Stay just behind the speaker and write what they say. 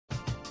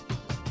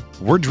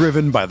We're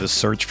driven by the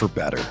search for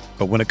better.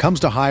 But when it comes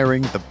to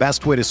hiring, the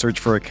best way to search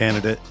for a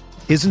candidate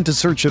isn't to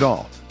search at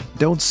all.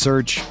 Don't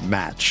search,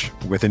 match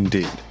with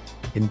Indeed.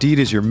 Indeed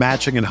is your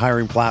matching and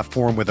hiring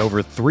platform with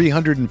over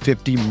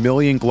 350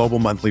 million global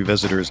monthly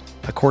visitors,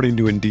 according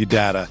to Indeed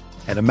data,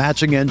 and a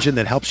matching engine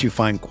that helps you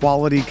find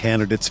quality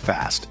candidates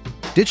fast.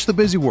 Ditch the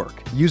busy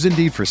work. Use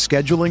Indeed for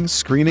scheduling,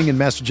 screening, and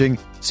messaging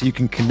so you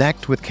can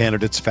connect with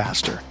candidates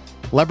faster.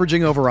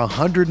 Leveraging over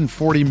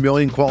 140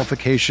 million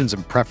qualifications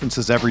and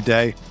preferences every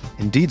day,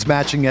 Indeed's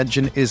matching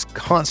engine is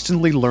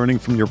constantly learning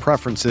from your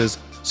preferences,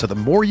 so the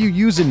more you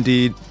use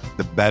Indeed,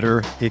 the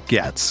better it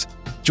gets.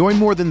 Join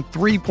more than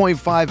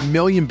 3.5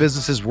 million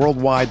businesses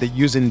worldwide that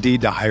use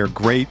Indeed to hire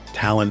great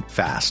talent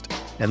fast.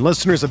 And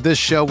listeners of this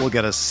show will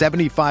get a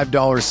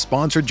 $75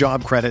 sponsored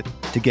job credit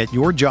to get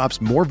your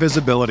jobs more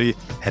visibility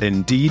at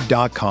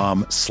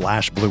Indeed.com/Blue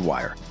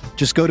Wire.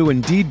 Just go to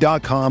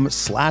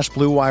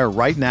Indeed.com/Blue Wire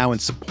right now and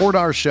support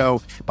our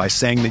show by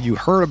saying that you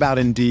heard about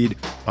Indeed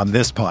on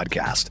this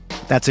podcast.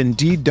 That's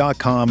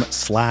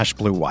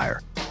Indeed.com/Blue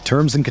Wire.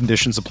 Terms and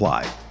conditions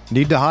apply.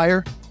 Need to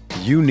hire?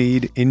 You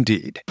need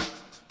Indeed.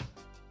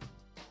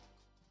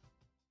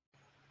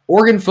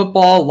 Oregon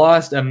football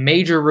lost a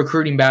major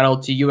recruiting battle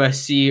to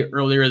USC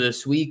earlier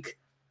this week,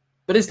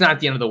 but it's not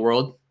the end of the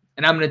world,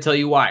 and I'm going to tell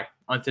you why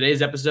on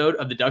today's episode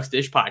of the Ducks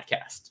Dish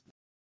Podcast.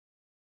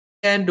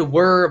 And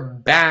we're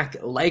back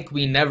like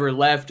we never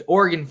left.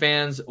 Oregon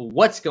fans,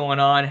 what's going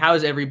on?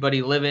 How's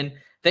everybody living?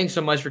 Thanks so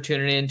much for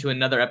tuning in to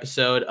another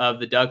episode of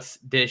the Ducks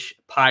Dish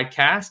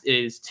Podcast.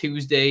 It is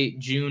Tuesday,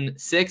 June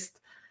 6th.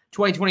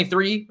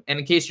 2023, and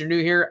in case you're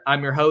new here,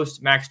 I'm your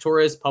host, Max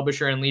Torres,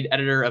 publisher and lead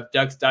editor of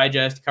Ducks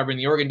Digest, covering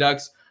the Oregon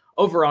Ducks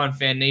over on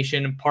Fan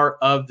Nation, part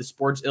of the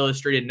Sports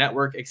Illustrated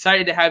Network.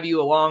 Excited to have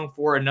you along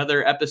for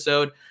another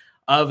episode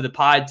of the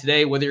pod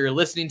today, whether you're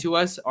listening to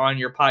us on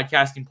your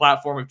podcasting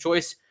platform of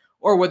choice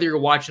or whether you're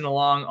watching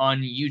along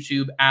on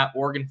YouTube at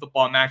Oregon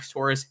Football Max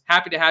Torres.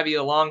 Happy to have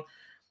you along.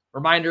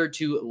 Reminder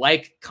to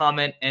like,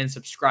 comment, and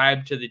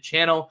subscribe to the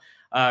channel.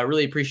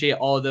 Really appreciate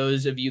all of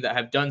those of you that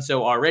have done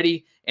so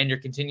already and your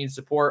continued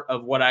support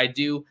of what I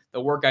do,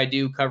 the work I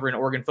do covering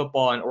Oregon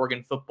football and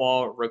Oregon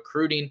football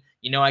recruiting.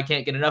 You know, I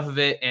can't get enough of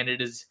it, and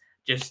it is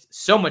just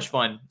so much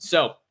fun.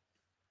 So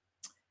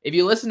if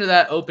you listen to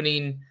that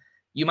opening,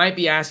 you might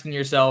be asking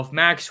yourself,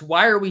 Max,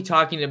 why are we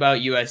talking about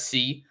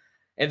USC?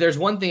 If there's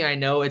one thing I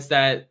know, it's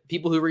that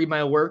people who read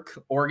my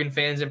work, Oregon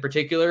fans in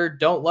particular,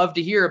 don't love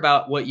to hear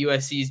about what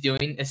USC is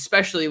doing,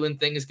 especially when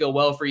things go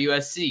well for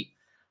USC.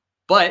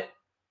 But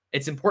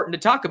it's important to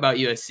talk about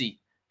USC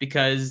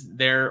because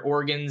they're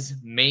Oregon's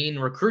main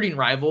recruiting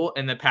rival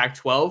in the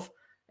Pac-12,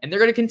 and they're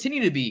going to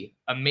continue to be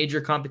a major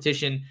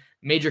competition,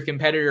 major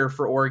competitor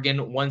for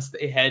Oregon once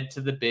they head to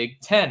the Big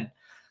Ten.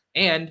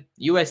 And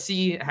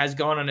USC has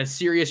gone on a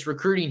serious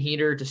recruiting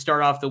heater to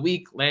start off the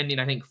week, landing,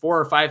 I think, 4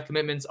 or 5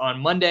 commitments on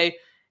Monday,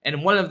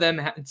 and one of them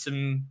had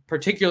some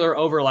particular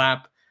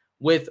overlap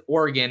with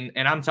Oregon,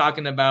 and I'm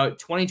talking about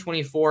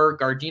 2024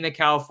 Gardena,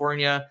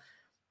 California,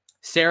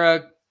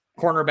 Sarah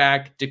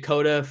cornerback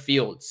Dakota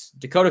Fields.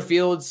 Dakota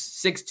Fields,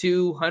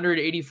 6'2",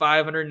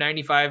 185,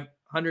 195,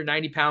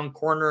 190-pound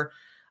corner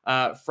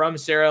from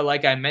Sarah.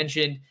 Like I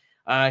mentioned,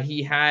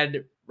 he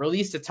had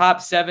released a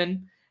top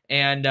 7,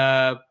 and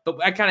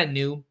but I kind of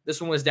knew this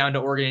one was down to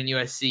Oregon and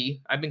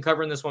USC. I've been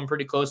covering this one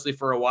pretty closely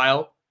for a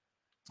while,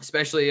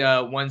 especially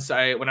when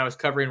I was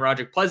covering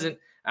Roderick Pleasant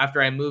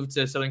after I moved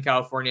to Southern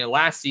California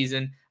last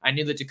season. I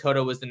knew that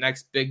Dakota was the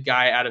next big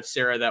guy out of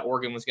Sarah that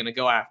Oregon was going to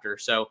go after.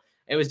 So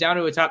it was down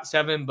to a top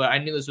 7, but I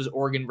knew this was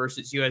Oregon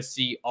versus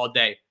USC all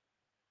day.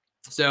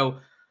 So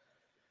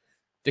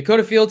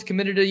Dakota Fields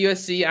committed to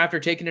USC after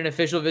taking an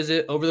official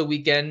visit over the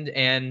weekend,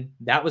 and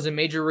that was a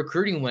major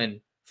recruiting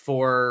win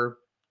for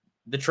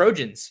the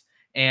Trojans.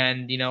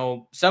 And, you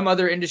know, some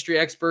other industry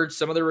experts,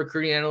 some other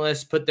recruiting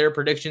analysts put their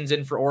predictions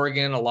in for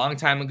Oregon a long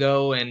time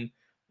ago, and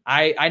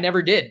I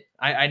never did.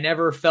 I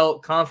never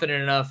felt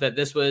confident enough that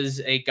this was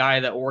a guy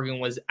that Oregon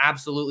was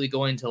absolutely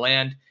going to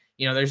land.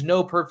 You know, there's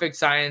no perfect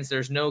science.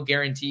 There's no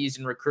guarantees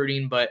in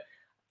recruiting. But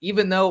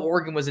even though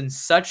Oregon was in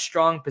such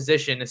strong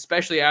position,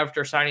 especially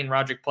after signing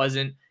Roderick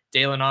Pleasant,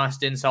 Dalen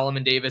Austin,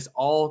 Solomon Davis,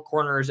 all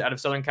corners out of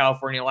Southern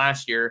California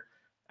last year,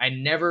 I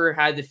never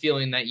had the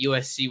feeling that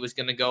USC was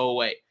going to go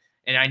away.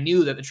 And I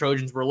knew that the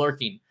Trojans were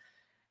lurking.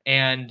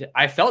 And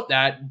I felt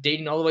that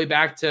dating all the way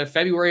back to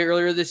February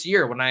earlier this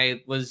year when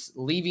I was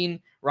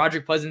leaving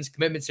Roderick Pleasant's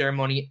commitment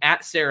ceremony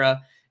at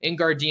Sarah in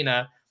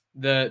Gardena.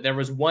 There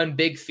was one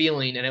big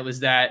feeling, and it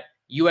was that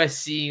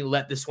USC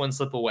let this one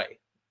slip away,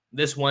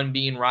 this one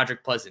being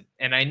Roderick Pleasant.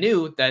 And I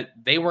knew that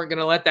they weren't going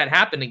to let that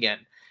happen again.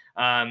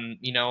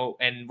 You know,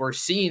 and we're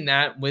seeing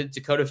that with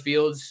Dakota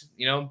Fields,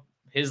 you know,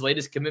 his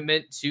latest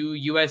commitment to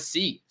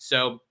USC.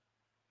 So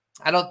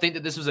I don't think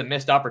that this was a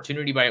missed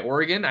opportunity by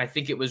Oregon. I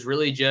think it was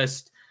really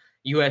just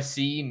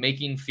USC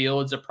making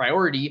Fields a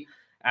priority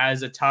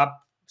as a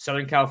top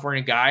Southern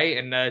California guy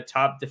and a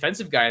top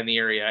defensive guy in the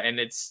area. And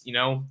it's, you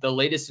know, the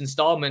latest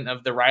installment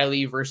of the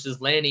Riley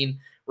versus Lanning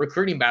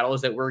recruiting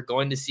battles that we're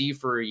going to see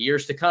for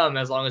years to come,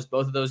 as long as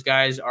both of those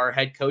guys are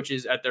head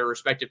coaches at their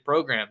respective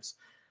programs.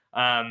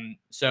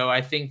 So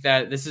I think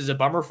that this is a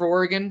bummer for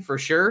Oregon for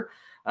sure.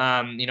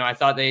 I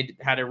thought they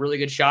had a really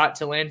good shot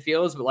to land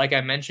Fields, but like I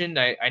mentioned,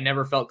 I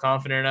never felt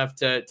confident enough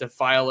to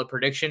file a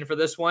prediction for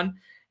this one.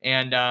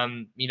 And, I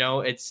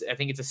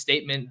think it's a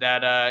statement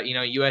that,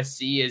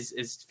 USC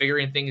is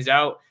figuring things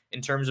out in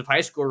terms of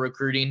high school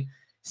recruiting,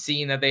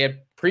 seeing that they had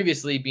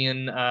previously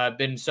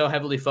been so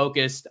heavily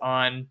focused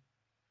on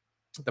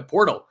the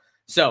portal.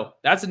 So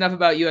that's enough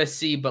about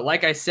USC. But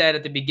like I said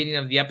at the beginning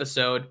of the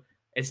episode,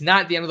 it's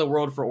not the end of the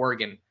world for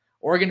Oregon.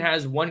 Oregon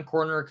has one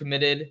corner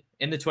committed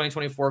in the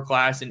 2024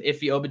 class in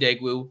Ife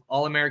Obadegwu,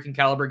 All-American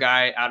caliber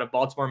guy out of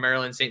Baltimore,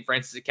 Maryland, St.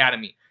 Francis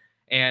Academy.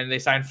 And they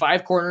signed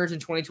 5 corners in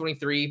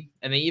 2023,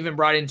 and they even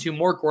brought in 2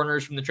 more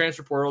corners from the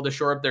transfer portal to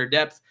shore up their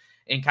depth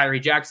in Kyrie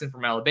Jackson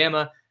from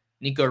Alabama,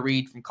 Nico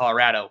Reed from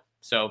Colorado.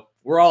 So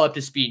we're all up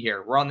to speed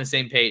here. We're on the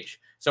same page.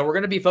 So we're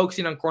going to be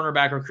focusing on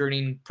cornerback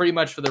recruiting pretty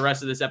much for the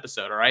rest of this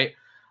episode, all right?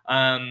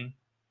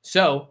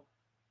 So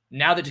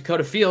now that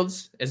Dakota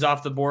Fields is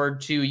off the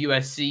board to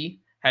USC,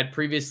 had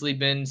previously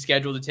been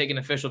scheduled to take an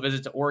official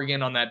visit to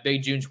Oregon on that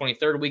big June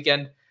 23rd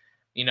weekend.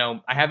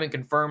 I haven't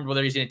confirmed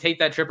whether he's going to take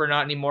that trip or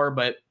not anymore,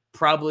 but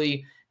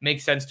probably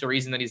makes sense to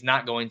reason that he's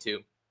not going to.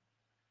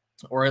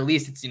 Or at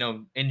least it's,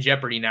 in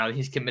jeopardy now that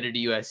he's committed to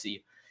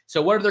USC.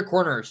 So what other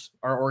corners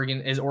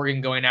is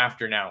Oregon going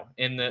after now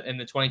in the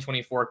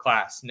 2024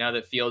 class, now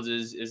that Fields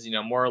is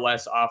more or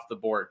less off the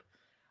board?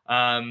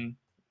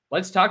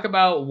 Let's talk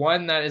about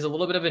one that is a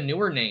little bit of a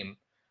newer name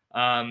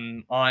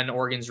on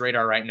Oregon's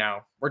radar right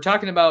now. We're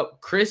talking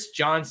about Chris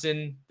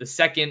Johnson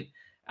II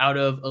out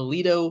of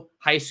Aledo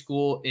High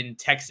School in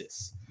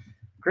Texas.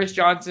 Chris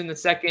Johnson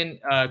II,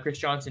 Chris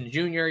Johnson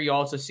Jr., you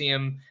also see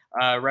him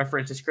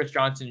referenced as Chris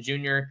Johnson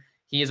Jr.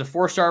 He is a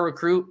 4-star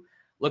recruit.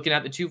 Looking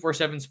at the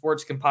 247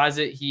 Sports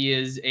composite, he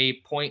is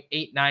a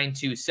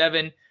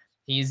 .8927.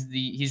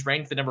 He's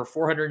ranked the number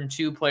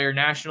 402 player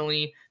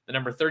nationally, the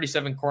number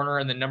 37 corner,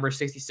 and the number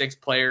 66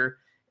 player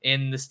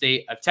in the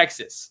state of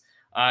Texas.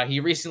 He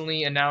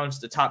recently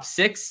announced the top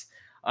 6,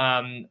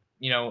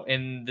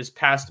 in this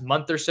past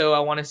month or so, I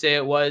want to say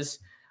it was.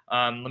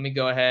 Let me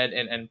go ahead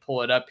and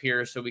pull it up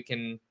here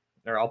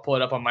I'll pull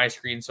it up on my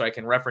screen so I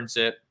can reference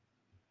it.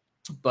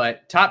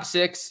 But top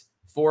 6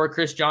 for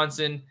Chris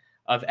Johnson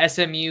of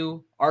SMU,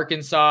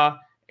 Arkansas,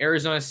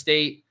 Arizona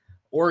State,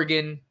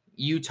 Oregon,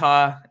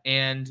 Utah,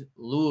 and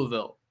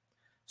Louisville.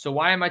 So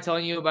why am I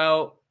telling you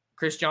about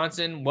Chris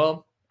Johnson?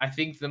 Well, I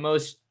think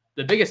the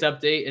biggest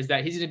update is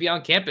that he's going to be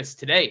on campus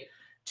today,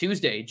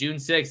 Tuesday, June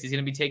 6th. He's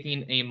going to be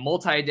taking a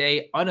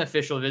multi-day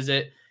unofficial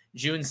visit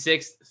June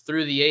 6th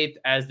through the 8th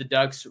as the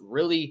Ducks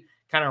really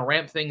kind of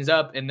ramp things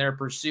up in their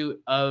pursuit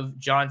of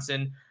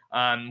Johnson.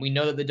 We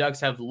know that the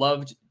Ducks have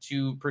loved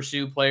to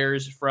pursue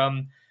players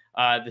from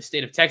the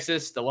state of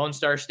Texas, the Lone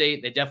Star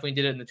State. They definitely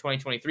did it in the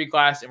 2023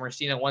 class, and we're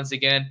seeing it once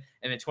again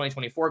in the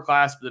 2024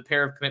 class with a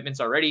pair of commitments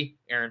already.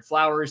 Aaron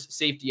Flowers,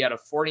 safety out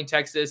of Forney,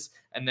 Texas,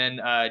 and then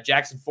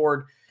Jackson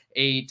Ford,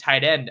 a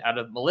tight end out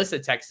of Melissa,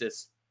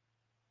 Texas.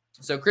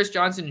 So Chris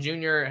Johnson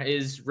Jr.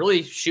 is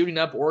really shooting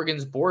up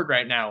Oregon's board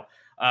right now.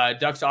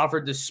 Ducks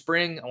offered this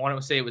spring, I want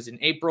to say it was in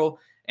April,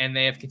 and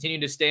they have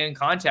continued to stay in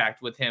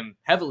contact with him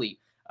heavily.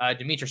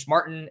 Demetrius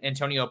Martin,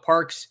 Antonio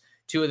Parks,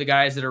 2 of the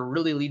guys that are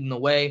really leading the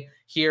way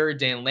here.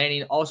 Dan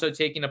Lanning also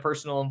taking a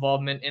personal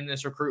involvement in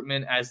this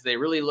recruitment as they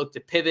really look to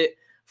pivot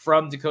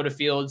from Dakota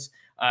Fields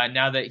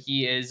now that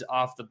he is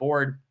off the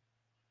board.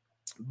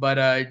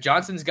 But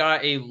Johnson's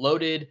got a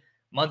loaded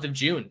month of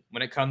June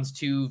when it comes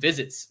to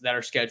visits that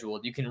are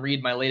scheduled. You can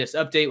read my latest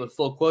update with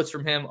full quotes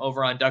from him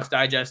over on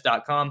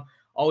ducksdigest.com.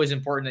 Always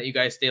important that you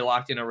guys stay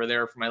locked in over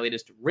there for my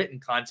latest written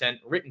content,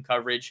 written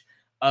coverage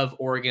of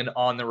Oregon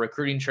on the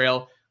recruiting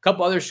trail. A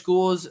couple other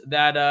schools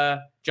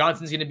that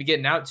Johnson's going to be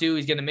getting out to.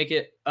 He's going to make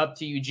it up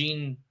to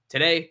Eugene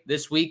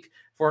this week,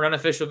 for an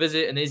unofficial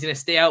visit, and then he's going to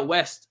stay out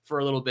west for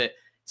a little bit,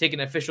 take an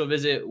official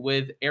visit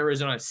with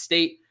Arizona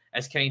State,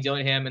 as Kenny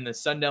Dillingham and the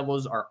Sun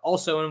Devils are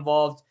also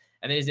involved.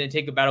 And then he's going to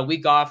take about a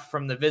week off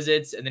from the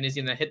visits, and then he's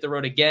going to hit the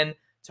road again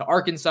to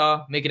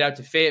Arkansas, make it out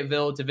to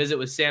Fayetteville to visit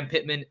with Sam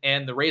Pittman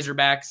and the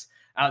Razorbacks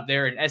out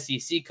there in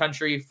SEC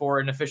country for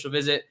an official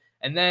visit.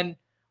 And then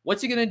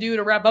what's he going to do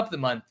to wrap up the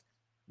month?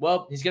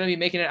 Well, he's going to be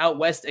making it out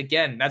west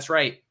again. That's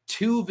right.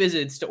 2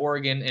 visits to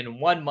Oregon in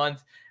 1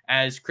 month,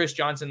 as Chris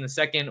Johnson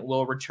II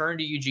will return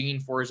to Eugene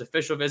for his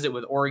official visit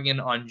with Oregon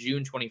on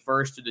June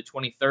 21st to the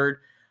 23rd.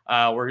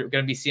 We're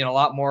going to be seeing a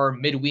lot more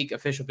midweek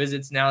official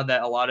visits now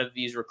that a lot of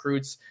these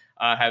recruits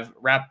have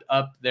wrapped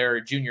up their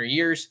junior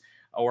years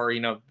or,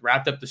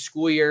 wrapped up the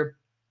school year.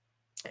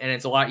 And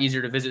it's a lot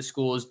easier to visit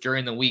schools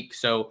during the week.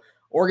 So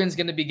Oregon's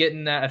going to be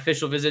getting that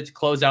official visit to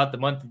close out the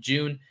month of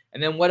June.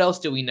 And then what else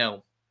do we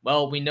know?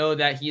 Well, we know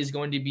that he is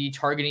going to be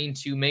targeting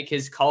to make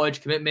his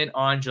college commitment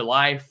on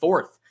July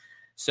 4th.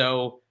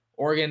 So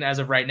Oregon, as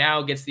of right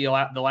now, gets the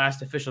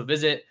last official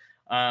visit.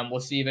 We'll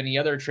see if any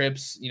other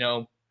trips,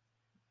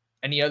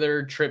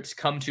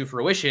 come to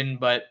fruition.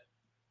 But,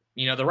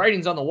 the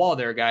writing's on the wall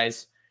there,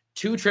 guys.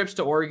 2 trips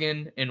to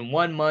Oregon in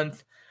 1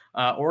 month.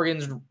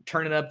 Oregon's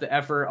turning up the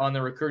effort on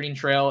the recruiting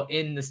trail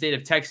in the state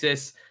of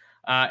Texas,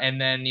 and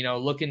then,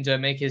 looking to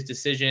make his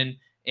decision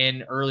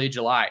in early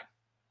July.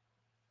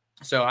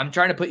 So I'm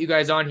trying to put you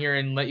guys on here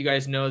and let you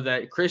guys know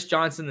that Chris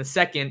Johnson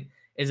II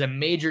is a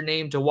major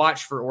name to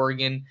watch for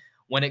Oregon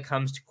when it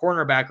comes to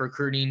cornerback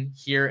recruiting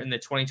here in the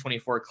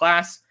 2024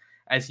 class,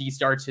 as he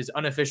starts his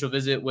unofficial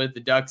visit with the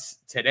Ducks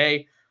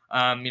today.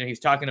 He's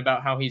talking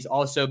about how he's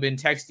also been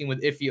texting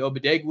with Ife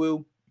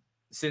Obadegwu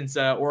since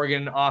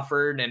Oregon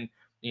offered, and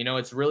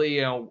it's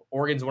really,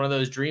 Oregon's one of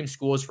those dream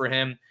schools for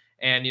him,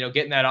 and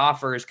getting that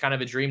offer is kind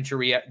of a dream to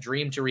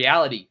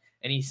reality.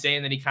 And he's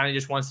saying that he kind of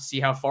just wants to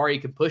see how far he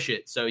can push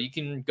it. So you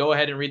can go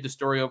ahead and read the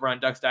story over on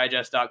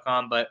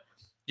ducksdigest.com, but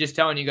just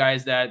telling you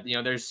guys that,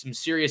 there's some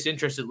serious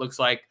interest, it looks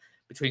like,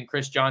 between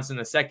Chris Johnson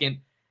II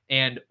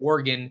and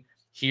Oregon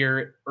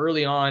here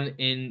early on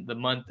in the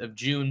month of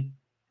June.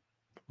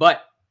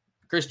 But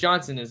Chris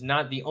Johnson is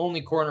not the only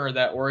corner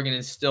that Oregon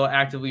is still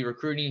actively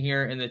recruiting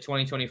here in the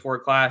 2024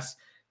 class.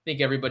 I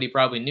think everybody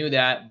probably knew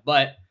that,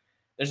 but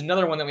there's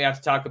another one that we have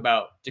to talk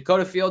about.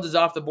 Dakota Fields is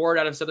off the board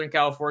out of Southern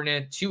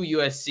California to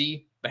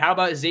USC. But how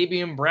about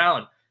Xavier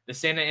Brown? The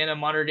Santa Ana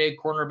Mater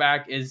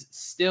cornerback is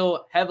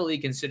still heavily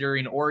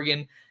considering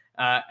Oregon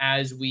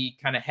as we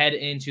kind of head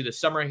into the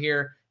summer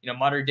here.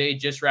 Mater Dei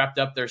just wrapped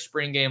up their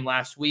spring game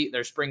last week,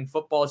 their spring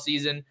football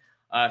season,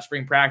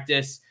 spring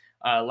practice.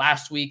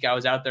 Last week, I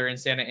was out there in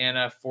Santa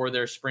Ana for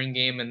their spring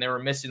game, and they were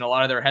missing a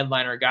lot of their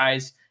headliner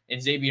guys.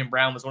 And Xavier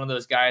Brown was one of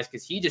those guys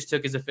because he just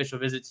took his official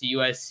visit to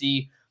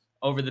USC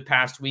over the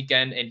past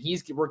weekend, and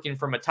he's working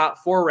from a top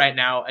 4 right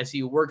now as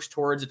he works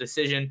towards a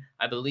decision,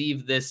 I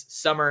believe, this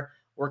summer,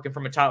 working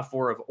from a top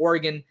 4 of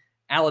Oregon,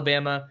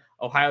 Alabama,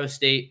 Ohio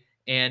State,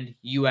 and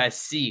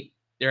USC.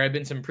 There have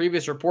been some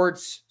previous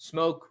reports,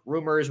 smoke,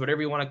 rumors,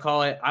 whatever you want to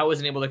call it. I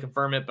wasn't able to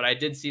confirm it, but I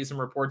did see some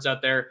reports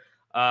out there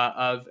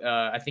of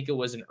I think it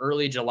was an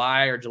early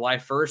July or July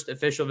 1st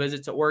official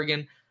visit to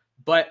Oregon.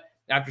 But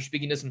after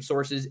speaking to some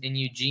sources in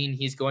Eugene,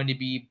 he's going to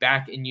be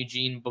back in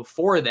Eugene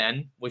before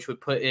then, which would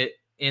put it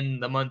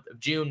in the month of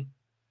June.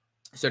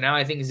 So now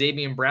I think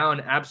Xavier Brown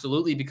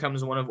absolutely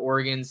becomes one of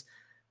Oregon's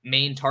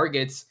main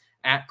targets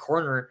at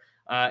corner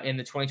in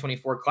the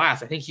 2024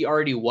 class. I think he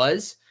already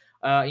was,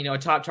 a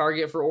top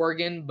target for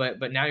Oregon,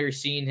 but now you're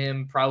seeing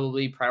him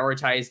probably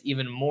prioritized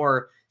even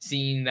more,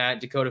 seeing that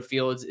Dakota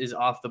Fields is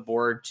off the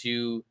board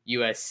to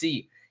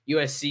USC.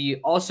 USC,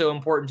 also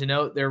important to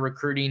note, they're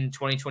recruiting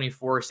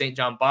 2024 St.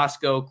 John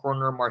Bosco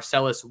corner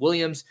Marcellus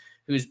Williams,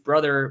 whose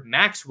brother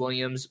Max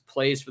Williams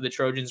plays for the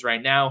Trojans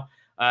right now.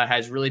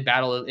 Has really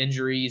battled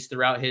injuries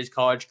throughout his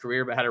college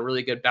career, but had a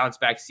really good bounce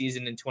back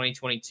season in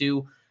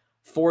 2022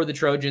 for the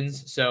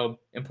Trojans. So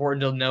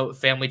important to note,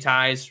 family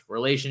ties,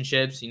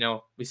 relationships.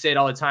 We say it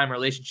all the time,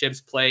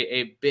 relationships play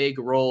a big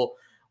role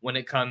when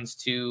it comes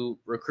to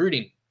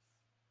recruiting.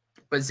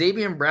 But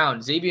Xavier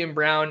Brown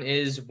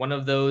is one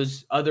of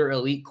those other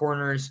elite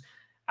corners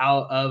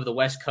out of the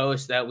West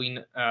Coast that we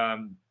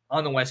on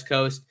the West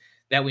Coast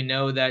that we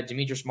know that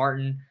Demetrius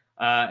Martin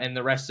and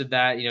the rest of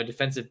that,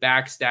 defensive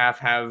back staff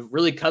have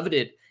really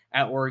coveted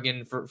at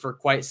Oregon for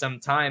quite some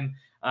time.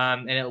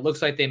 And it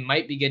looks like they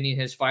might be getting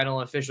his final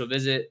official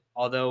visit,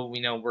 although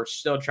we're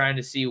still trying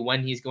to see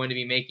when he's going to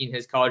be making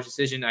his college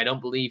decision. I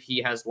don't believe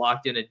he has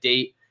locked in a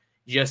date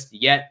just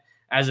yet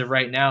as of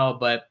right now,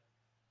 but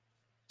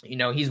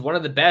he's one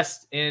of the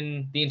best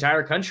in the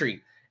entire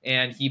country.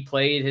 And he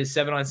played his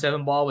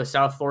 7-on-7 ball with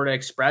South Florida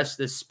Express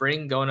this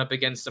spring, going up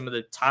against some of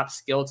the top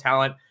skill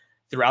talent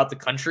throughout the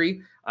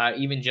country,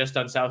 even just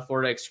on South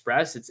Florida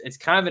Express. It's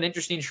kind of an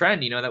interesting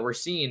trend, that we're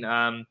seeing,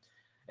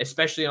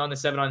 especially on the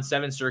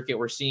 7-on-7 circuit.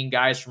 We're seeing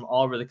guys from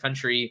all over the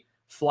country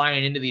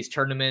flying into these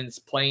tournaments,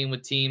 playing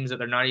with teams that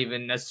they're not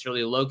even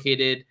necessarily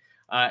located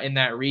in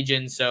that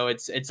region. So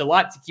it's a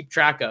lot to keep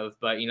track of,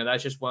 but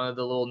that's just one of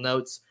the little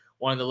notes,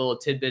 one of the little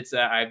tidbits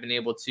that I've been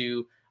able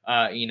to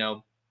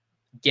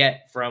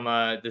get from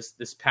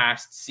this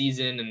past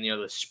season and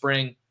the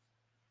spring.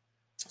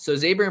 So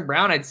Xavier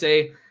Brown, I'd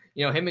say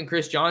him and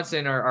Chris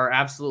Johnson are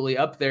absolutely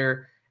up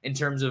there in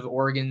terms of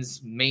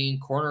Oregon's main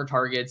corner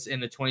targets in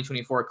the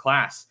 2024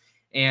 class.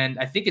 And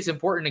I think it's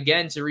important,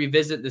 again, to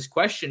revisit this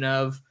question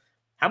of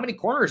how many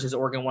corners does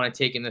Oregon want to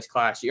take in this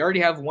class? You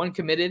already have one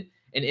committed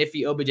in Ife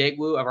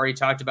Obadegwu. I've already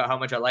talked about how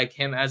much I like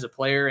him as a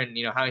player and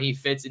how he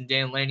fits in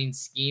Dan Lanning's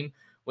scheme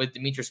with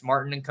Demetrius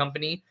Martin and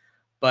company.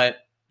 But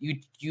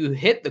you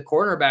hit the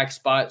cornerback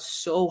spot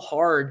so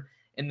hard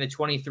in the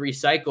 23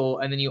 cycle,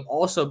 and then you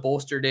also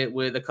bolstered it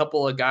with a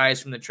couple of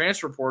guys from the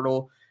transfer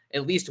portal.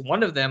 At least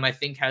one of them, I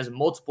think, has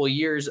multiple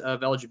years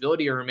of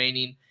eligibility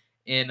remaining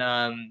in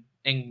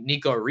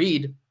Nico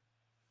Reed.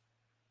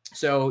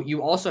 So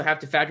you also have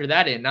to factor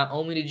that in. Not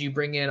only did you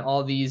bring in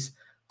all these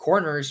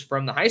corners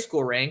from the high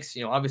school ranks,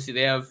 obviously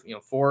they have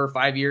 4 or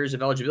 5 years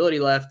of eligibility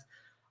left,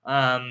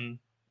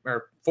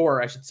 or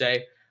 4, I should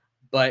say.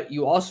 But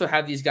you also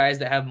have these guys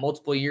that have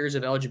multiple years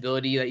of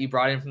eligibility that you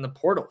brought in from the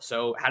portal.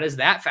 So how does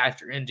that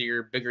factor into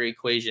your bigger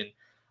equation?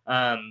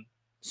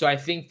 So I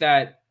think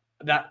that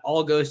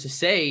all goes to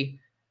say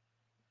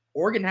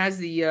Oregon has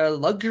the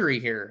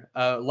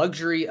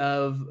luxury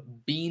of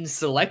being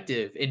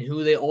selective in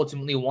who they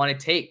ultimately want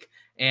to take.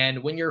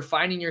 And when you're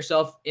finding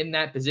yourself in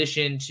that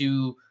position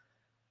to,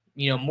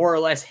 more or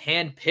less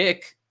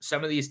handpick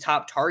some of these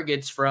top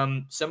targets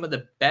from some of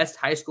the best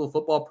high school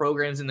football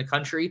programs in the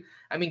country.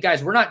 I mean,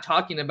 guys, we're not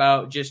talking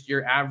about just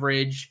your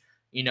average,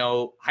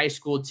 high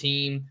school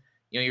team,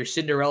 your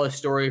Cinderella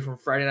story from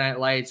Friday Night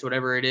Lights,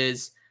 whatever it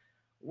is.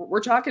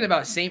 We're talking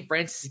about St.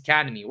 Francis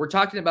Academy. We're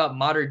talking about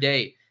modern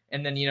day.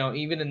 And then,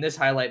 even in this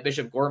highlight,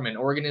 Bishop Gorman,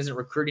 Oregon isn't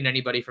recruiting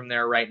anybody from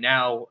there right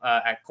now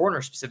at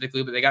corner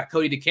specifically, but they got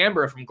Cody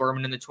DeCambra from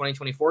Gorman in the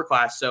 2024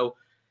 class. So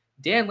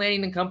Dan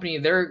Lanning and company,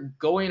 they're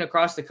going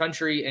across the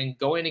country and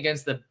going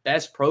against the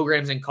best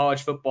programs in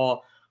college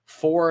football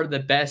for the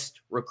best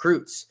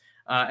recruits.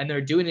 And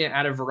they're doing it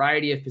at a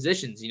variety of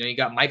positions. You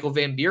got Michael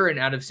Van Buren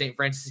out of St.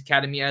 Francis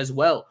Academy as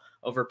well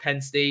over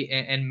Penn State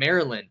and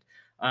Maryland.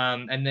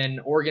 And then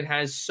Oregon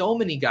has so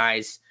many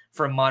guys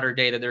from modern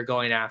day that they're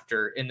going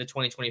after in the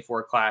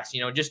 2024 class.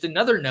 Just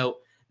another note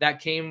that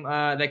came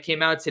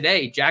out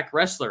today, Jack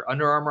Ressler,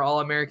 Under Armour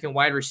All-American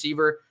wide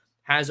receiver,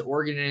 has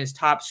Oregon in his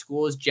top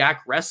schools.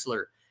 Jack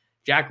Ressler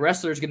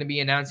is going to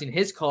be announcing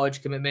his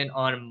college commitment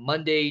on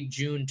Monday,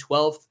 June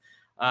 12th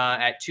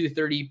at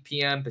 2:30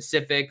 p.m.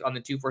 Pacific on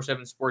the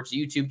 247 Sports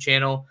YouTube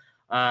channel.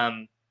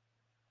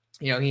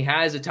 He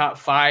has a top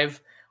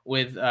 5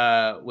 with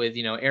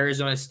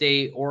Arizona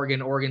State,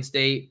 Oregon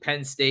State,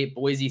 Penn State,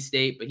 Boise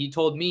State, but he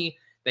told me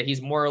that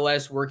he's more or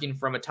less working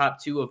from a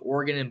top 2 of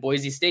Oregon and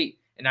Boise State.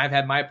 And I've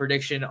had my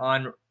prediction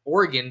on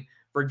Oregon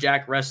for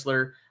Jack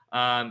Ressler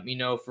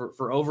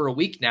for over a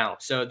week now.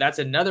 So that's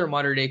another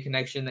modern day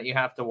connection that you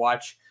have to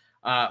watch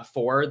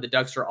for. The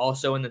Ducks are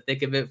also in the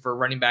thick of it for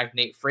running back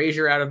Nate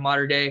Frazier out of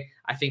modern day.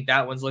 I think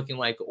that one's looking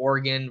like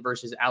Oregon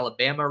versus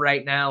Alabama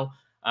right now.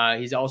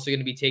 He's also going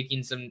to be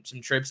taking some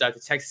trips out to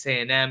Texas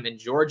A&M and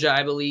Georgia,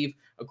 I believe,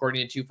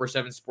 according to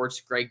 247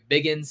 Sports' Greg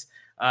Biggins,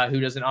 who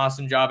does an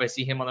awesome job. I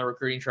see him on the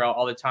recruiting trail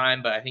all the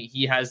time, but I think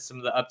he has some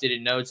of the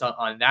updated notes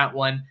on that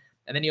one.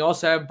 And then you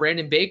also have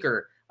Brandon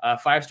Baker, a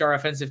 5-star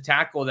offensive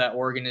tackle that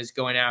Oregon is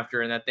going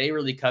after and that they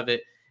really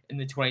covet in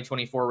the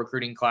 2024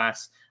 recruiting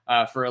class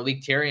for a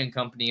League Terry and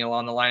company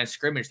along the line of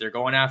scrimmage. They're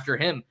going after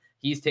him.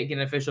 He's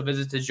taking official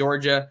visits to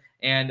Georgia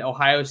and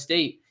Ohio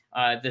State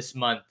this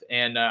month,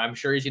 and I'm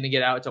sure he's going to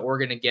get out to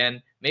Oregon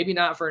again, maybe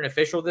not for an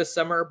official this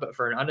summer, but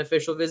for an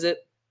unofficial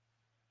visit.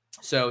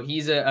 So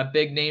he's a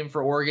big name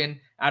for Oregon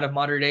out of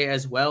modern day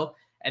as well.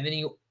 And then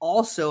you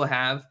also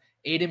have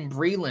Aiden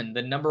Breland,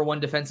 the number 1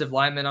 defensive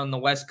lineman on the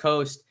West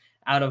Coast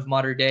out of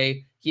modern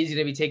day. He's going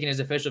to be taking his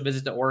official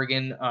visit to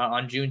Oregon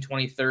on June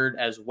 23rd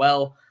as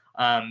well.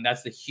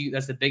 That's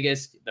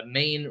the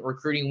main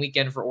recruiting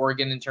weekend for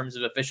Oregon in terms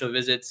of official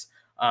visits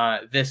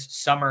this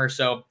summer.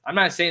 So I'm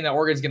not saying that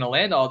Oregon's going to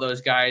land all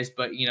those guys,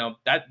 but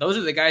those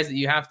are the guys that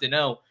you have to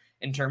know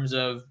in terms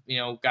of,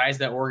 guys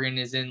that Oregon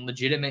is in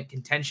legitimate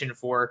contention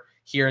for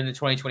here in the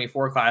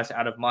 2024 class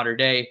out of modern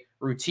day,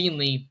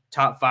 routinely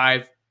top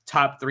 5,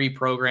 top 3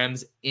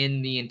 programs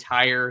in the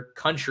entire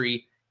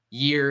country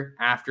year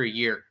after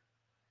year.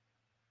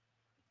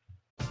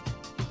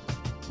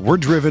 We're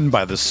driven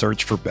by the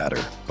search for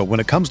better. But when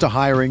it comes to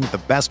hiring,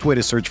 the best way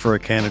to search for a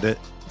candidate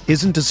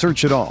isn't to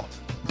search at all.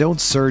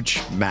 Don't search,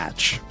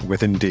 match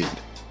with Indeed.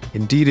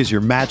 Indeed is your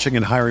matching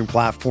and hiring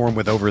platform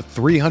with over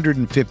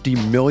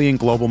 350 million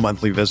global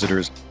monthly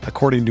visitors,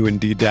 according to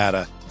Indeed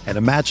data, and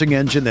a matching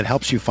engine that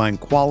helps you find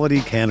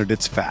quality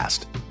candidates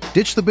fast.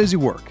 Ditch the busy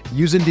work.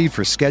 Use Indeed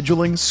for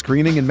scheduling,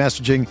 screening, and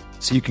messaging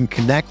so you can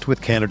connect with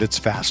candidates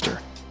faster.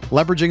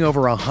 Leveraging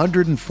over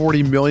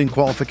 140 million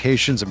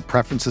qualifications and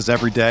preferences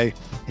every day,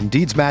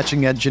 Indeed's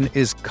matching engine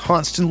is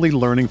constantly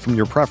learning from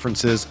your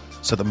preferences,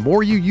 so the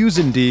more you use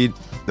Indeed,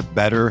 the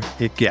better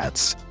it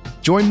gets.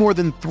 Join more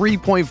than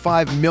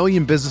 3.5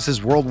 million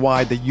businesses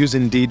worldwide that use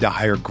Indeed to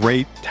hire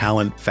great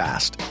talent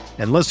fast.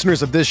 And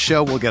listeners of this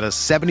show will get a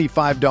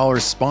 $75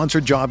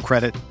 sponsored job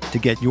credit to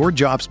get your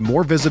jobs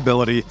more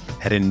visibility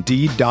at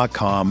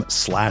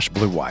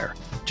Indeed.com/Blue Wire.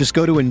 Just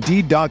go to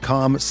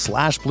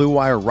Indeed.com/Blue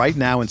Wire right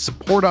now and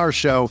support our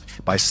show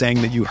by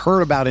saying that you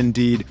heard about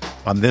Indeed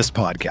on this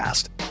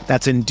podcast.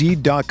 That's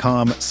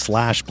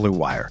Indeed.com/Blue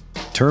Wire.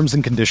 Terms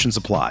and conditions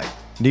apply.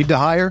 Need to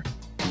hire?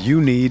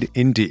 You need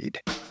Indeed.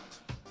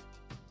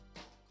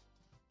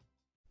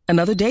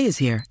 Another day is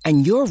here,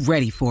 and you're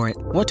ready for it.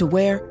 What to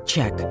wear?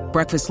 Check.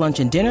 Breakfast, lunch,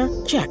 and dinner?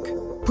 Check.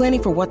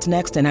 Planning for what's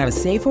next and how to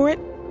save for it?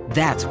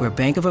 That's where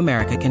Bank of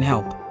America can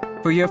help.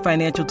 For your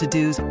financial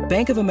to-dos,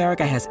 Bank of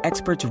America has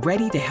experts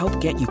ready to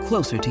help get you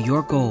closer to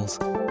your goals.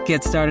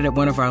 Get started at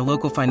one of our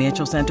local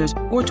financial centers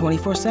or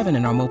 24/7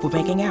 in our mobile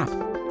banking app.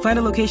 Find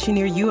a location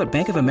near you at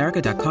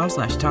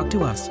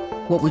bankofamerica.com/talktous.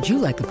 What would you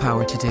like the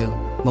power to do?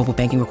 Mobile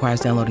banking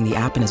requires downloading the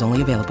app and is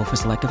only available for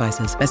select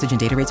devices. Message and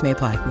data rates may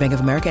apply. Bank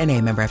of America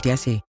N.A., member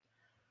FDIC.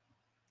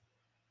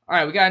 All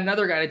right, we got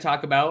another guy to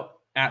talk about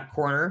at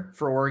corner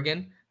for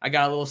Oregon. I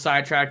got a little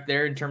sidetracked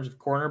there in terms of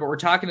corner, but we're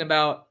talking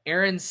about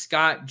Aaron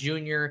Scott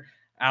Jr.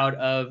 out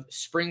of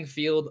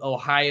Springfield,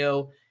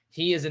 Ohio.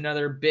 he is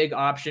another big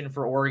option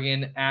for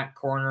Oregon at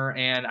corner.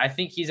 And I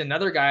think he's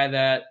another guy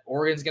that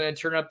Oregon's going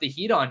to turn up the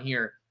heat on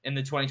here in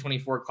the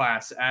 2024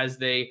 class as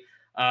they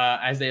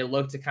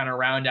look to kind of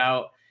round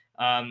out,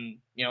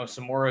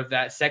 some more of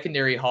that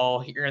secondary haul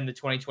here in the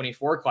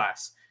 2024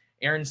 class.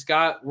 Aaron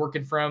Scott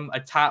working from a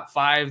top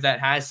 5 that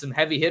has some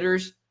heavy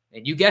hitters,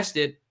 and you guessed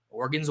it,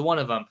 Oregon's one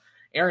of them.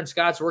 Aaron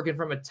Scott's working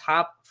from a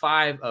top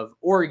 5 of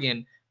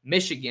Oregon,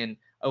 Michigan,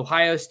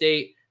 Ohio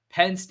State,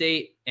 Penn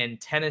State, and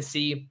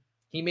Tennessee.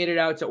 He made it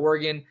out to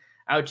Oregon,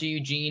 out to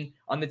Eugene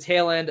on the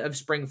tail end of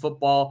spring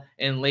football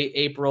in late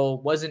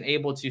April. Wasn't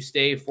able to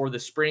stay for the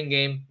spring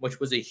game, which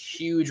was a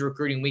huge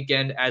recruiting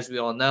weekend, as we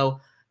all know.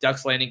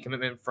 Ducks landing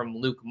commitment from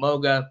Luke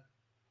Moga,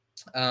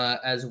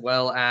 as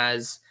well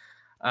as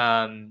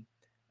the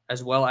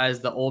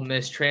Ole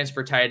Miss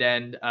transfer tight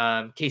end,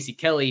 Casey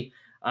Kelly.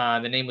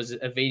 The name was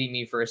evading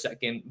me for a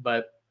second,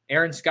 but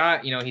Aaron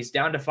Scott, he's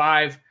down to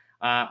 5.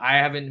 I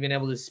haven't been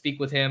able to speak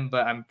with him,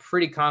 but I'm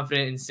pretty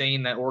confident in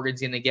saying that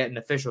Oregon's going to get an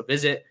official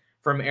visit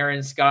from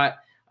Aaron Scott,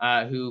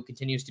 who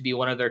continues to be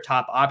one of their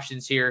top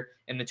options here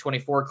in the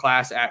 24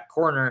 class at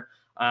corner,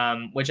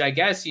 which I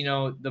guess,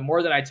 the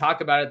more that I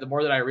talk about it, the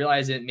more that I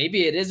realize it,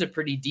 maybe it is a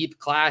pretty deep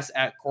class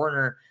at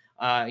corner,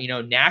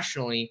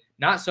 nationally,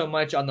 not so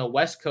much on the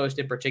West Coast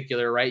in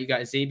particular, right? You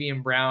got Xavier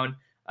Brown,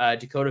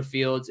 Dakota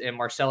Fields, and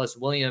Marcellus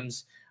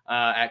Williams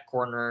at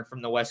corner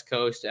from the West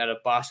Coast out of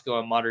Bosco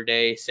and Mater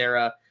Dei,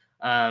 Sarah.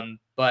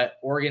 But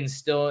Oregon's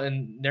still,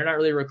 and they're not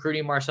really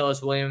recruiting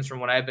Marcellus Williams from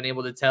what I've been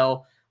able to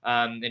tell.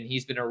 And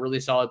he's been a really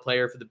solid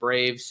player for the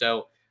Braves.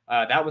 So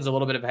that was a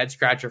little bit of a head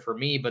scratcher for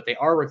me, but they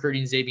are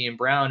recruiting Xavier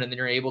Brown, and then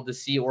you're able to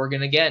see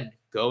Oregon again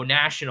go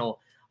national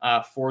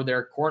for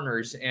their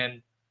corners.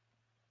 And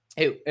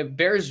it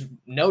bears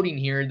noting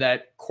here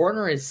that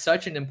corner is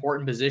such an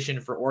important position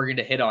for Oregon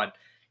to hit on.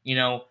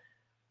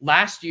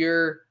 Last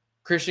year,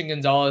 Christian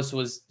Gonzalez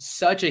was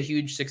such a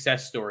huge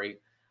success story,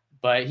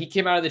 but he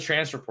came out of the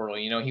transfer portal.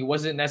 He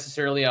wasn't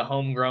necessarily a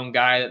homegrown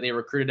guy that they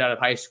recruited out of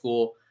high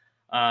school.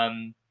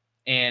 And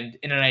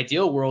in an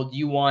ideal world,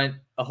 you want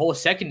a whole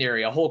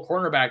secondary, a whole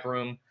cornerback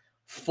room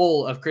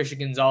full of Christian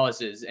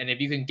Gonzalez's. And if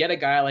you can get a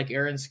guy like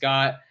Aaron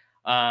Scott,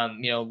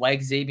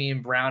 like Xavier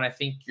Brown, I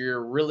think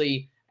you're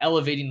really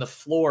elevating the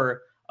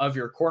floor of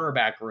your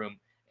cornerback room.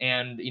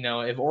 And,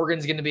 if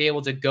Oregon's going to be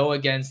able to go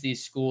against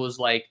these schools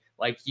like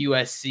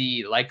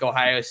USC, like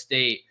Ohio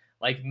State,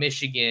 like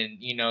Michigan,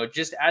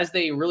 just as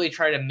they really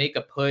try to make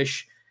a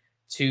push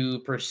to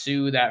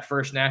pursue that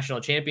first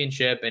national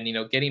championship and,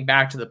 getting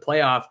back to the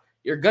playoff,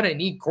 you're going to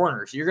need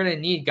corners. You're going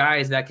to need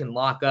guys that can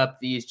lock up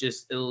these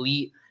just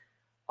elite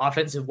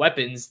offensive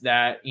weapons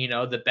that,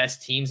 the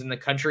best teams in the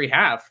country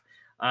have.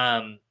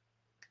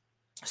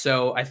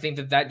 So I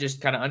think that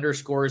just kind of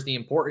underscores the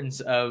importance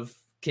of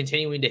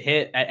continuing to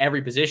hit at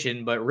every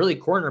position, but really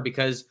corner,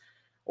 because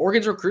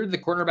Oregon's recruited the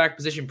cornerback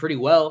position pretty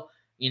well.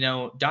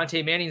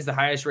 Dante Manning's the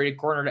highest rated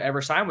corner to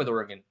ever sign with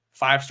Oregon,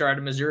 5-star out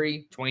of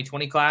Missouri,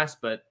 2020 class,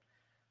 but,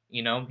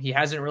 he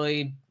hasn't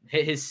really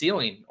hit his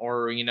ceiling,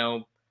 or, he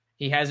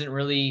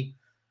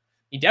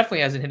definitely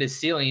hasn't hit his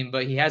ceiling,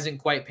 but he hasn't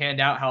quite panned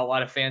out how a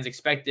lot of fans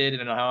expected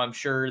and how I'm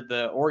sure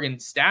the Oregon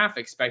staff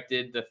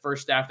expected, the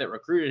first staff that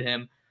recruited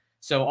him.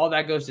 So all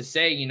that goes to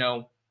say,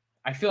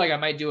 I feel like I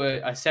might do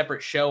a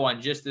separate show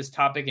on just this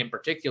topic in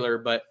particular,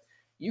 but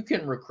you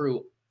can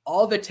recruit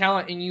all the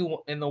talent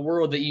in the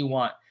world that you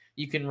want.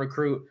 You can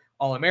recruit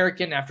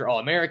All-American after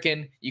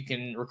All-American. You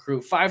can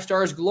recruit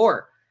 5-stars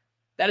galore.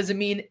 That doesn't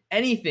mean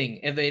anything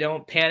if they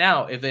don't pan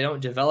out, if they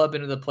don't develop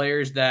into the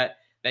players that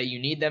you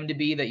need them to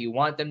be, that you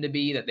want them to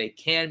be, that they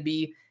can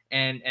be.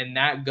 And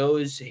that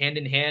goes hand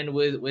in hand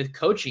with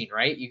coaching,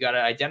 right? You got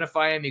to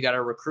identify them, you got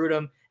to recruit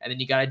them, and then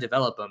you got to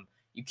develop them.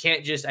 You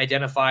can't just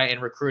identify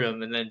and recruit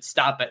them and then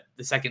stop at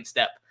the second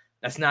step.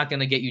 That's not going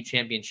to get you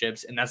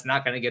championships, and that's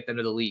not going to get them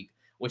to the league,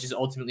 which is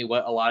ultimately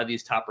what a lot of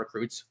these top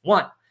recruits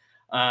want.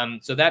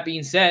 So that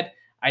being said,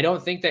 I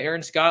don't think that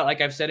Aaron Scott, like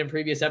I've said in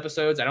previous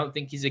episodes, I don't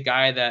think he's a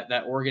guy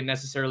that Oregon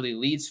necessarily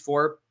leads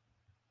for,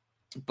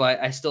 but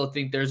I still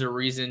think there's a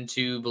reason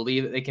to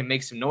believe that they can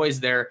make some noise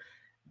there.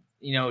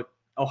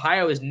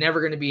 Ohio is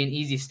never going to be an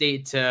easy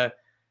state to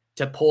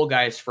pull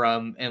guys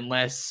from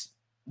unless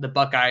the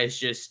Buckeyes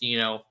just,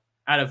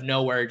 out of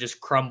nowhere just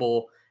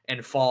crumble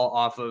and fall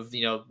off of,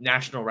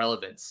 national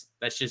relevance.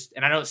 That's just,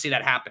 and I don't see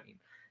that happening.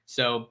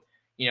 So,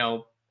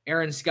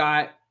 Aaron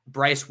Scott,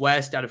 Bryce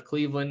West out of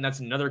Cleveland, that's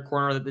another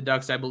corner that the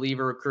Ducks, I believe,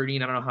 are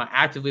recruiting. I don't know how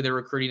actively they're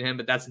recruiting him,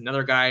 but that's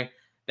another guy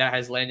that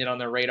has landed on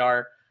their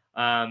radar.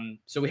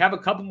 So we have a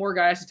couple more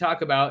guys to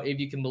talk about, if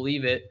you can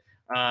believe it,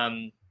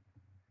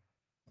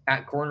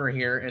 at corner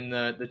here in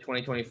the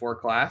 2024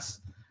 class.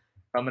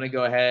 I'm going to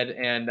go ahead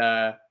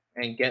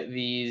and get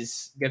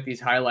these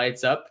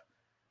highlights up.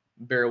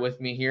 Bear with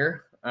me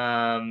here.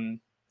 All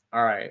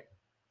right.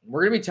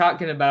 We're going to be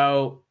talking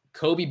about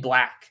Kobe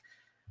Black.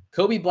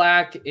 Kobe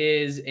Black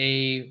is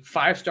a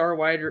 5-star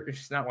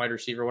it's not wide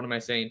receiver. What am I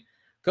saying?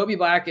 Kobe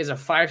Black is a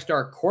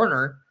 5-star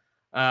corner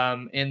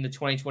in the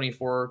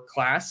 2024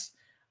 class.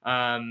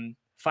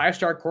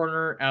 5-star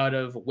corner out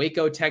of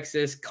Waco,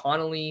 Texas,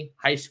 Connolly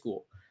High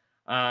School.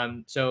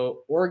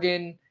 So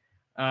Oregon,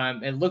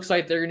 it looks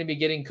like they're going to be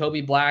getting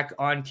Kobe Black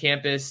on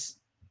campus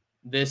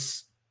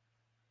this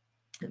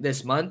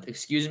month,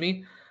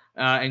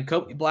 and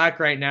Kobe Black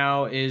right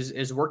now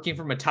is working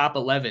from a top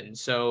 11.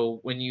 So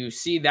when you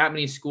see that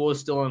many schools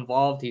still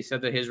involved, he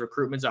said that his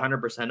recruitment's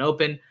 100%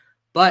 open,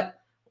 but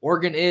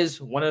Oregon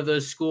is one of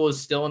those schools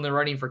still in the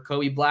running for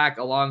Kobe Black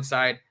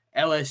alongside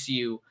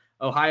LSU,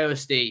 Ohio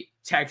State,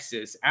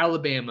 Texas,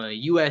 Alabama,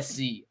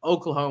 USC,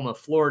 Oklahoma,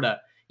 Florida.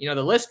 The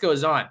list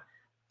goes on.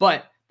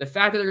 But the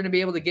fact that they're going to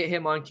be able to get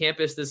him on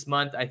campus this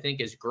month, I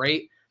think is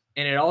great.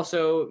 And it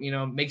also,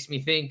 makes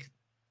me think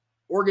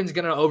Oregon's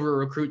going to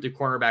over-recruit the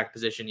cornerback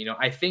position.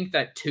 I think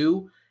that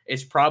 2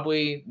 is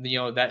probably,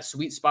 that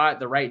sweet spot,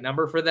 the right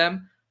number for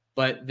them.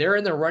 But they're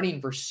in the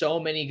running for so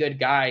many good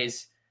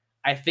guys.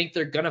 I think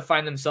they're going to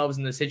find themselves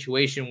in the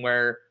situation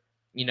where,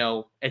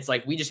 it's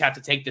like, we just have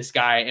to take this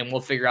guy and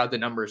we'll figure out the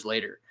numbers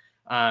later.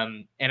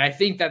 And I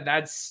think that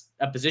that's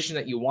a position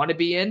that you want to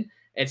be in.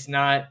 It's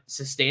not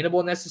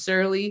sustainable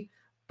necessarily,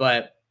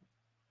 but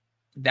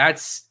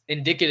that's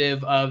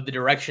indicative of the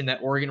direction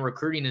that Oregon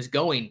recruiting is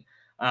going.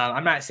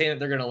 I'm not saying that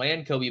they're going to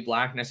land Kobe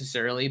Black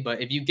necessarily,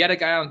 but if you get a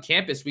guy on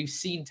campus, we've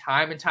seen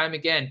time and time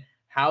again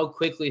how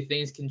quickly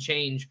things can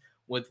change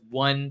with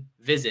one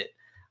visit.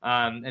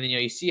 And then,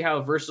 you see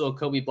how versatile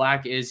Kobe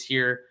Black is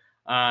here,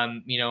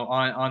 on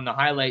the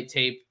highlight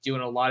tape,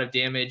 doing a lot of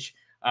damage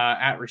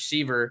at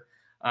receiver.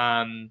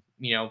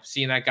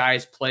 Seeing that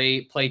guys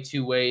play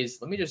 2 ways.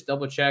 Let me just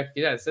double check.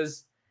 Yeah, it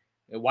says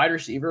wide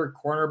receiver,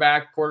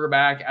 quarterback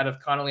out of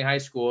Connolly High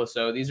School.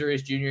 So these are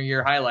his junior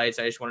year highlights.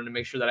 I just wanted to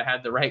make sure that I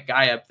had the right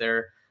guy up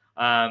there.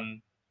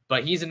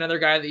 But he's another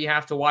guy that you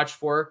have to watch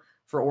for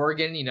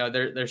Oregon.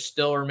 They're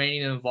still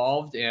remaining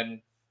involved,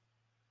 and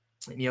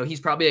he's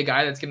probably a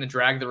guy that's going to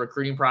drag the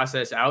recruiting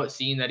process out,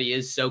 seeing that he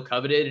is so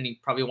coveted and he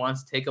probably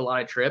wants to take a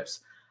lot of trips.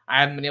 I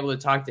haven't been able to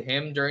talk to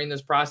him during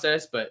this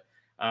process, but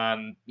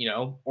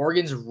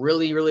Oregon's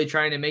really, really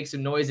trying to make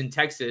some noise in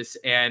Texas,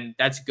 and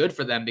that's good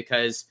for them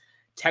because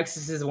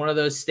Texas is one of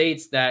those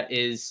states that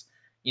is,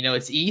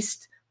 it's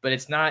east, but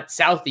it's not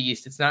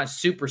southeast. It's not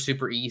super,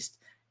 super east.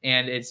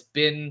 And it's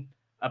been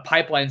a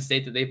pipeline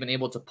state that they've been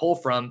able to pull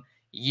from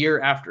year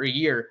after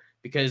year,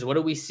 because what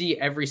do we see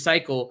every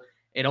cycle?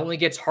 It only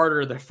gets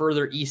harder the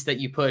further east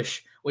that you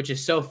push, which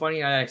is so funny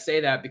that I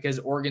say that because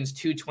Oregon's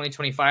 2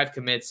 2025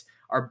 commits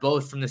are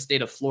both from the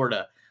state of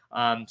Florida.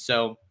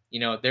 So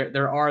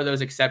there are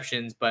those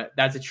exceptions, but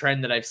that's a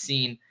trend that I've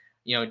seen,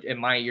 in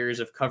my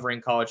years of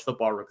covering college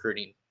football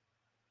recruiting.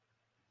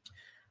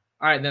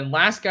 All right, then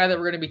last guy that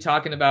we're going to be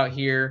talking about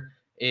here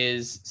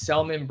is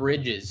Selman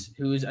Bridges,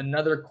 who's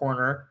another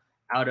corner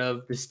out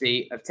of the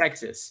state of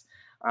Texas.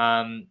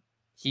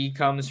 He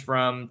comes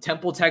from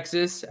Temple,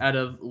 Texas, out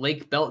of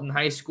Lake Belton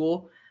High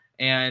School,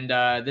 and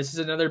this is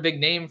another big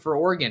name for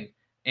Oregon.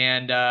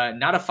 And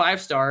not a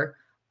 5-star,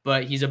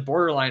 but he's a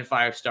borderline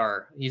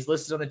 5-star. He's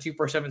listed on the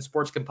 247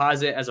 Sports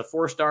Composite as a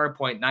 4-star,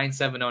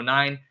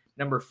 .9709,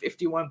 number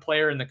 51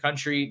 player in the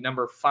country,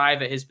 number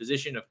 5 at his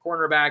position of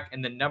cornerback,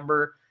 and the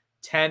number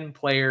 10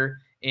 player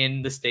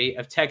in the state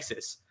of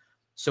Texas.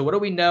 So what do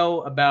we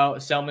know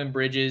about Selman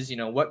Bridges?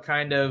 What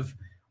kind of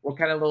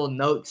little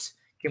notes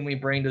can we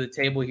bring to the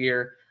table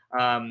here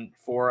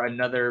for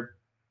another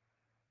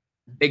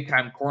big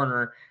time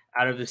corner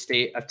out of the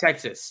state of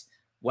Texas?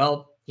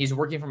 Well, he's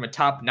working from a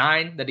top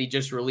 9 that he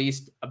just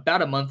released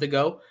about a month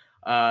ago.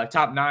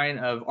 Top 9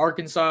 of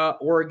Arkansas,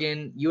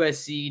 Oregon,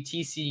 USC,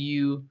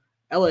 TCU,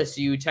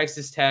 LSU,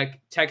 Texas Tech,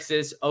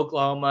 Texas,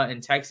 Oklahoma,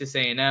 and Texas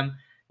A&M.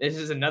 This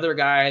is another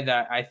guy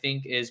that I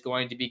think is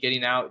going to be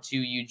getting out to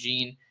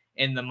Eugene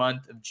in the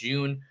month of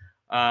June.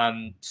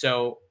 Oregon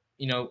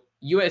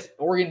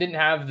didn't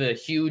have the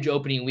huge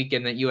opening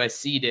weekend that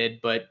USC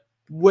did, but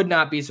would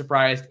not be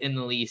surprised in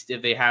the least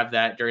if they have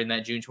that during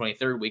that June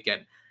 23rd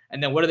weekend.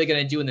 And then what are they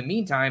going to do in the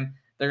meantime?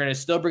 They're going to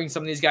still bring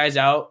some of these guys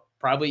out,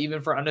 probably even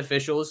for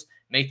unofficials,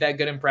 make that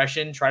good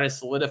impression, try to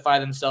solidify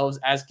themselves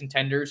as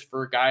contenders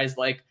for guys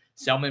like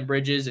Selman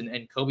Bridges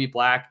and Kobe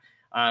Black.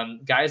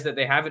 Guys that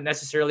they haven't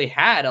necessarily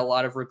had a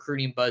lot of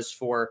recruiting buzz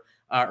for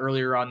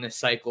earlier on this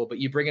cycle, but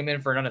you bring them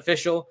in for an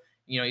unofficial,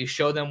 you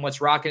show them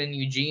what's rocking in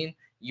Eugene,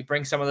 you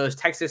bring some of those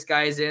Texas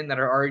guys in that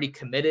are already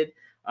committed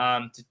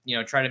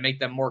to, try to make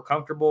them more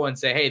comfortable and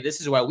say, hey, this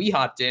is why we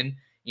hopped in.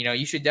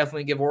 You should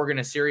definitely give Oregon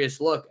a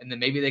serious look. And then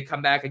maybe they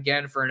come back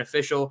again for an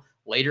official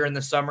later in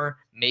the summer,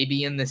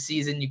 maybe in the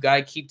season. You got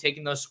to keep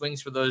taking those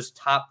swings for those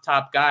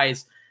top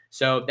guys.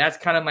 So that's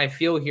kind of my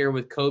feel here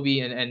with Kobe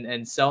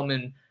and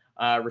Selman,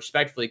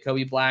 respectively,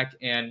 Kobe Black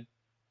and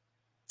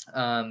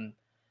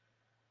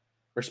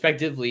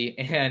respectively,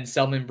 and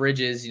Selman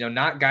Bridges,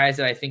 not guys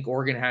that I think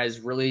Oregon has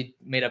really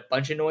made a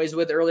bunch of noise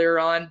with earlier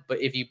on,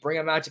 but if you bring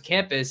them out to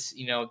campus,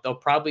 they'll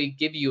probably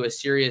give you a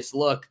serious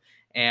look.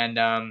 And,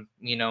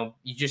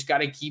 you just got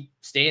to keep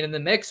staying in the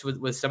mix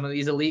with some of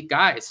these elite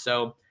guys.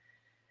 So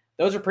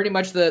those are pretty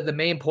much the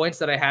main points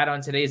that I had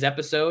on today's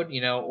episode.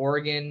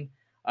 Oregon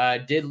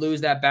did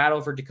lose that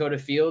battle for Dakota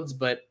Fields,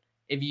 but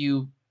if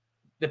you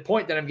the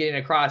point that I'm getting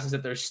across is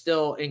that they're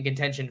still in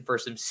contention for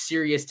some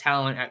serious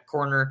talent at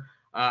corner.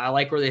 I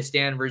like where they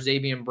stand for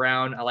Xavier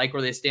Brown. I like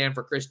where they stand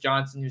for Chris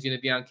Johnson, who's going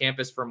to be on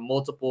campus for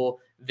multiple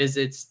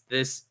visits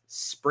this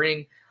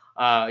spring,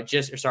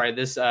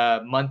 this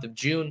month of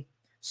June.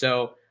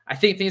 So I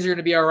think things are going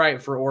to be all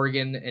right for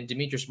Oregon and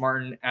Demetrius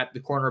Martin at the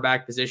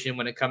cornerback position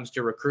when it comes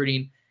to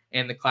recruiting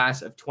and the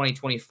class of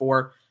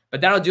 2024. But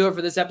that'll do it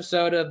for this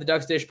episode of the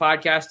Ducks Dish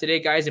podcast today,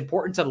 guys.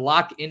 Important to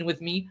lock in with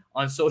me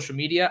on social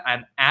media.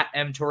 I'm at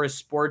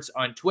mtorresports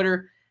on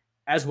Twitter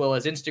as well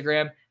as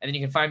Instagram. And then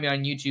you can find me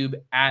on YouTube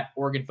at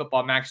Oregon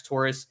Football Max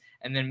Torres.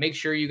 And then make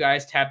sure you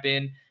guys tap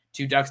in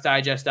to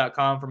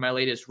ducksdigest.com for my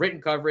latest written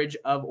coverage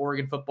of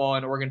Oregon football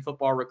and Oregon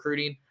football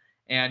recruiting.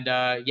 And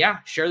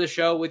share the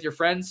show with your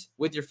friends,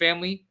 with your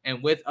family,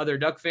 and with other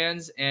Duck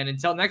fans. And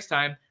until next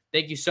time,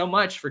 thank you so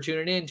much for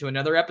tuning in to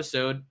another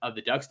episode of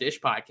the Ducks Dish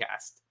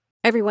podcast.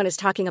 Everyone is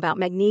talking about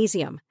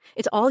magnesium.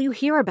 It's all you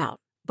hear about.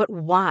 But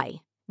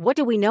why? What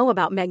do we know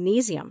about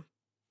magnesium?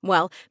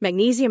 Well,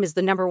 magnesium is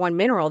the number one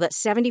mineral that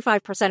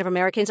 75% of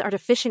Americans are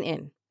deficient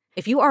in.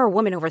 If you are a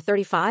woman over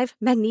 35,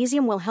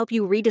 magnesium will help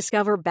you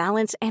rediscover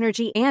balance,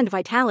 energy, and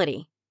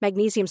vitality.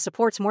 Magnesium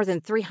supports more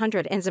than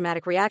 300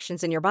 enzymatic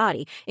reactions in your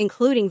body,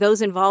 including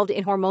those involved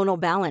in hormonal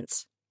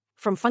balance.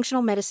 From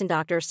functional medicine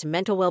doctors to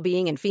mental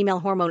well-being and female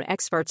hormone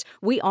experts,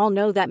 we all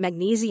know that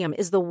magnesium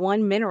is the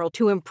one mineral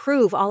to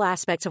improve all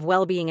aspects of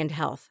well-being and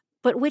health.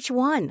 But which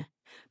one?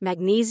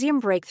 Magnesium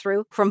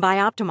Breakthrough from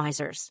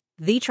Bioptimizers,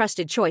 the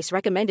trusted choice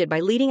recommended by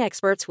leading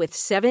experts with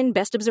 7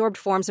 best-absorbed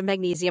forms of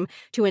magnesium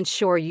to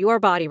ensure your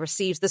body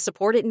receives the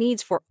support it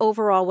needs for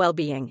overall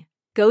well-being.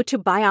 Go to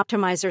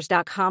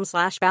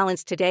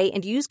bioptimizers.com/balance today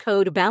and use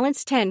code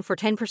BALANCE10 for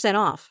 10%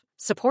 off.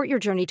 Support your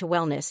journey to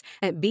wellness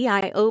at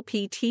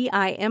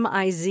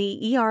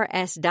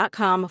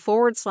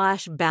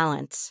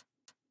bioptimizers.com/balance.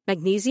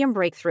 Magnesium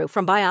Breakthrough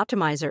from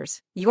Bioptimizers,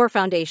 your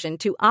foundation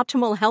to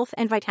optimal health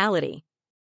and vitality.